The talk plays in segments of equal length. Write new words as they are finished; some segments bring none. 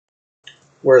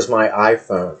Where's my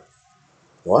iPhone?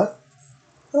 What?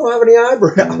 I don't have any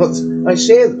eyebrows. I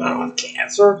shaved them. I don't have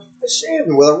cancer. I shaved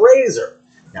them with a razor.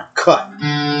 Now cut.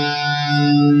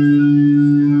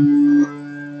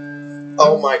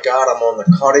 Oh my God, I'm on the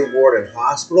cutting board in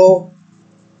hospital.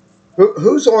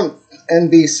 Who's on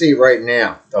NBC right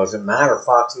now? Doesn't matter.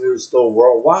 Fox News is still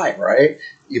worldwide, right?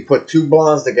 You put two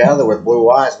blondes together with blue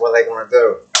eyes, what are they going to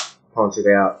do? Punch it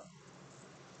out.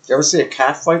 You ever see a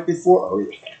cat fight before? Oh,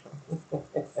 yeah.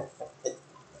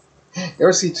 You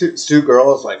ever see two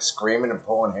girls like screaming and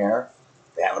pulling hair?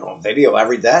 They have it on video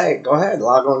every day. Go ahead,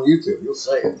 log on YouTube. You'll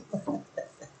see it.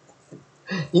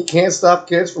 You can't stop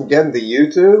kids from getting to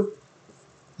YouTube?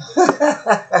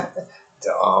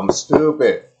 Dumb,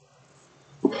 stupid.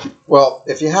 Well,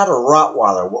 if you had a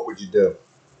Rottweiler, what would you do?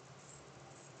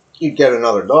 You'd get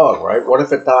another dog, right? What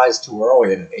if it dies too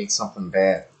early and it ate something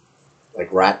bad?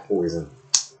 Like rat poison.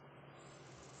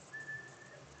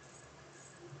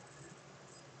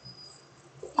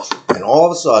 And all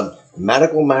of a sudden,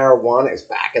 medical marijuana is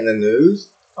back in the news?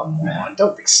 Come on,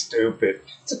 don't be stupid.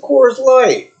 It's a Coors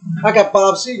Light. I got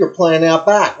Bob Seger playing out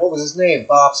back. What was his name?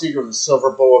 Bob Seger of the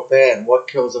Silver Bullet Band. What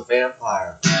kills a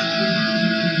vampire?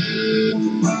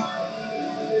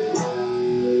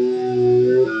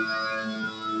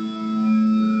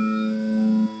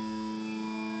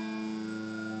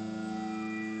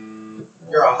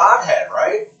 You're a hothead,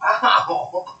 right?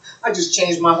 Ow! I just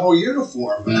changed my whole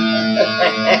uniform.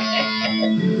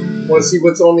 Want to see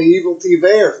what's on the evil TV?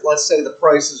 Or let's say The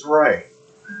Price is Right.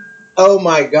 Oh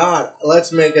my God!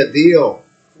 Let's make a deal.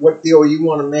 What deal you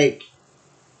want to make?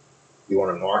 You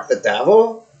want to mark the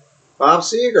devil? Bob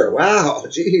Seger. Wow.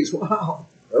 Jeez. Wow.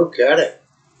 No kidding.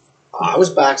 I was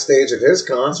backstage at his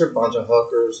concert. Bunch of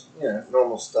hookers. Yeah,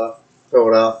 normal stuff.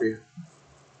 Philadelphia.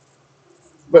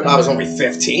 But I was only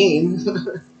 15.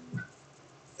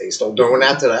 They still doing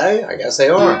that today? I guess they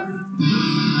are.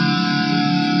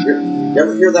 You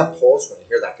ever hear that pulse when you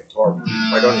hear that guitar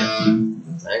right on you?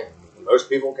 Dang, most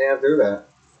people can't do that.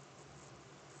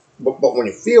 But when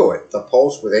you feel it, the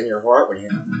pulse within your heart, when you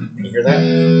hear that,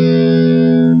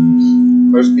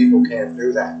 most people can't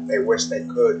do that. They wish they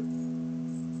could.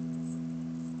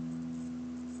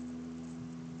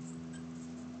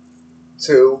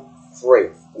 Two, three.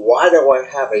 Why do I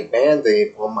have a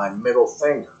Band-Aid on my middle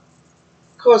finger?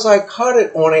 Because I cut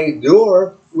it on a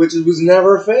door which was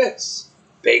never fixed.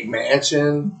 Big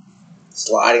mansion,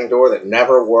 sliding door that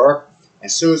never worked.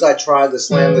 As soon as I tried to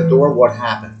slam the door, what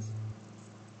happened?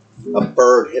 A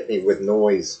bird hit me with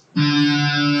noise.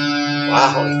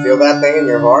 Wow, you feel that thing in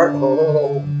your heart?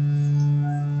 Oh.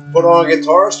 Put on a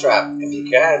guitar strap if you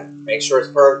can. Make sure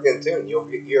it's perfect in tune. You'll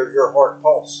hear your heart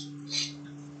pulse.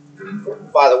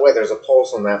 By the way, there's a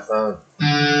pulse on that phone.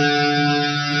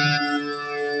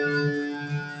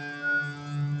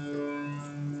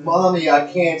 Mommy,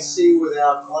 I can't see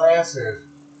without glasses.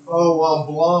 Oh, I'm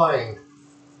blind.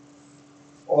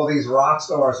 All these rock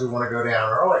stars who want to go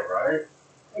down early, right?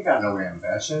 They got no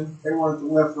ambition. They wanted to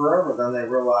live forever, then they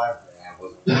realized, it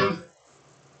wasn't worth it.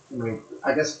 I mean,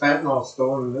 I guess fentanyl's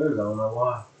still in the news. I don't know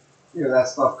why. You know, that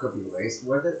stuff could be laced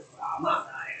with it. I'm not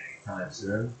dying anytime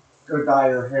soon. Go dye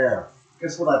your hair.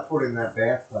 Guess what I put in that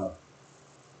bathtub?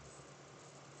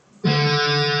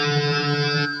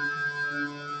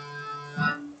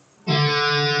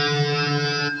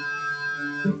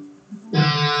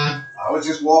 I was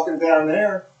just walking down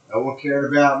there. No one cared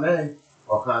about me.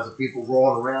 All kinds of people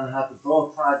rolling around and had the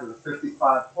dog tied to the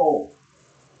 55 pole.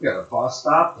 You know, the bus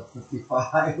stop, the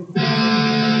 55.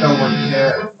 No one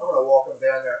cared. I would have walked him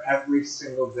down there every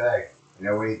single day. You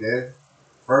know what he did?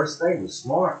 First thing, he was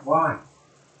smart. Why?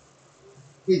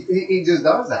 He just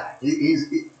does that.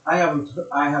 I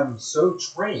have him so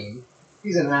trained.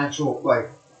 He's an actual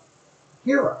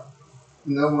hero.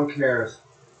 No one cares.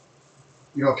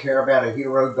 You don't care about a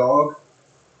hero dog?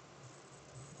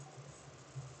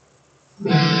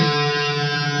 Yeah,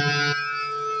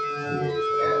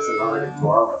 it's another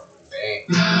guitar with bang.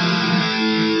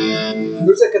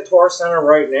 Who's at Guitar Center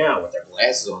right now with their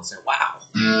glasses on saying, wow.